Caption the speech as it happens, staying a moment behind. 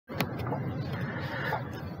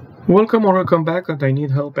Welcome or welcome back at I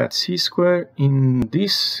Need Help at C-Square. In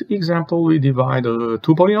this example, we divide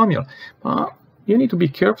two polynomial. You need to be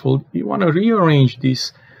careful. You want to rearrange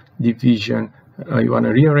this division. You want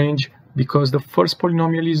to rearrange because the first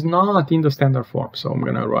polynomial is not in the standard form. So I'm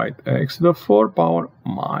going to write x to the 4th power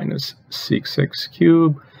minus 6x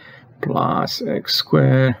cubed plus x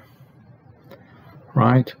squared,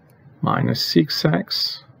 right, minus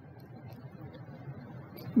 6x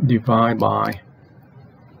divided by,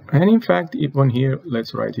 and in fact, even here,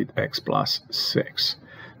 let's write it x plus 6.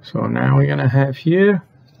 So now we're going to have here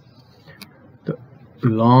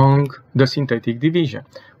the synthetic division.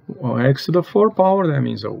 X to the 4th power, that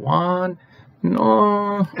means a 1.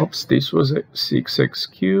 No, oops, this was a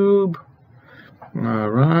 6x cubed. All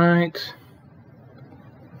right.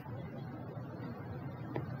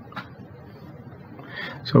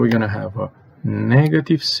 So we're going to have a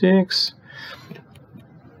negative 6.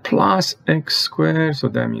 Plus x squared, so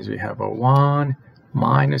that means we have a 1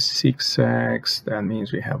 minus 6x, that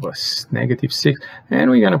means we have a negative 6,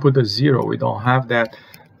 and we're going to put a 0. We don't have that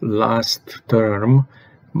last term,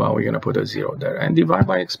 but we're going to put a 0 there. And divide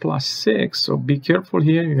by x plus 6, so be careful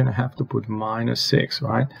here, you're going to have to put minus 6,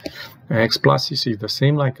 right? X plus 6 is the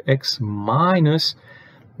same like x minus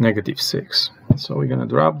negative 6. So we're going to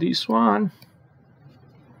drop this one.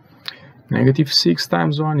 Negative 6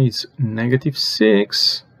 times 1 is negative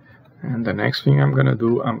 6. And the next thing I'm going to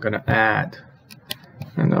do, I'm going to add.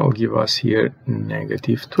 And that will give us here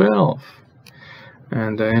negative 12.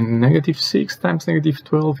 And then negative 6 times negative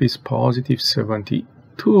 12 is positive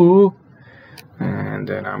 72. And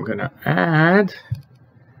then I'm going to add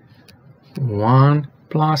 1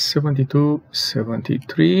 plus 72,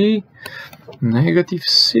 73. Negative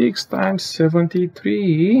 6 times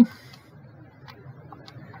 73.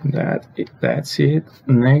 That's it.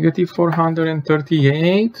 Negative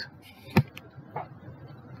 438.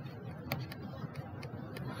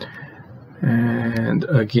 And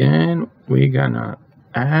again, we're gonna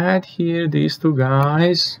add here these two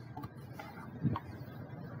guys,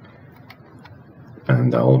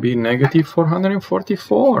 and that will be negative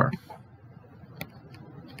 444.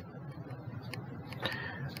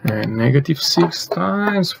 And negative 6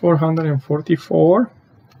 times 444,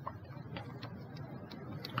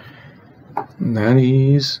 that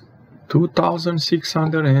is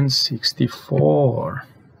 2,664.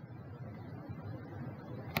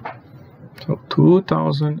 So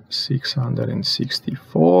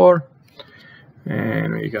 2,664,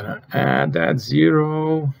 and we're gonna add that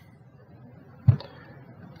 0,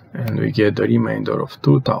 and we get the remainder of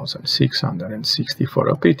 2,664,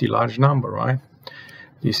 a pretty large number, right?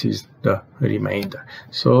 This is the remainder.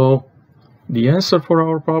 So the answer for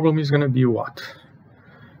our problem is gonna be what?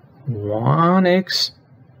 1x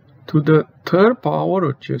to the 3rd power,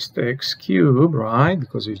 or just x cubed, right?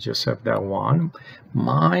 Because we just have that 1,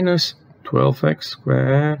 minus 12x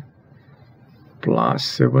squared plus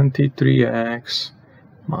 73x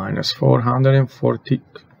minus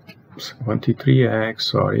 73x,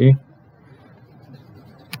 sorry,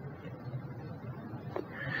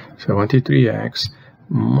 73x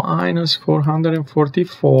minus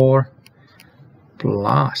 444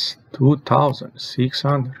 plus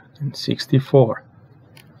 2,664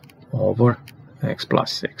 over x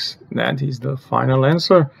plus 6. That is the final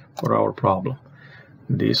answer for our problem.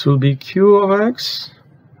 This will be q of x,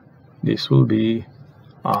 this will be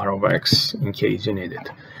r of x, in case you need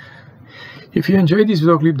it. If you enjoyed this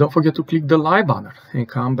video clip, don't forget to click the like button and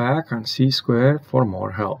come back on C-Square for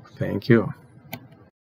more help. Thank you.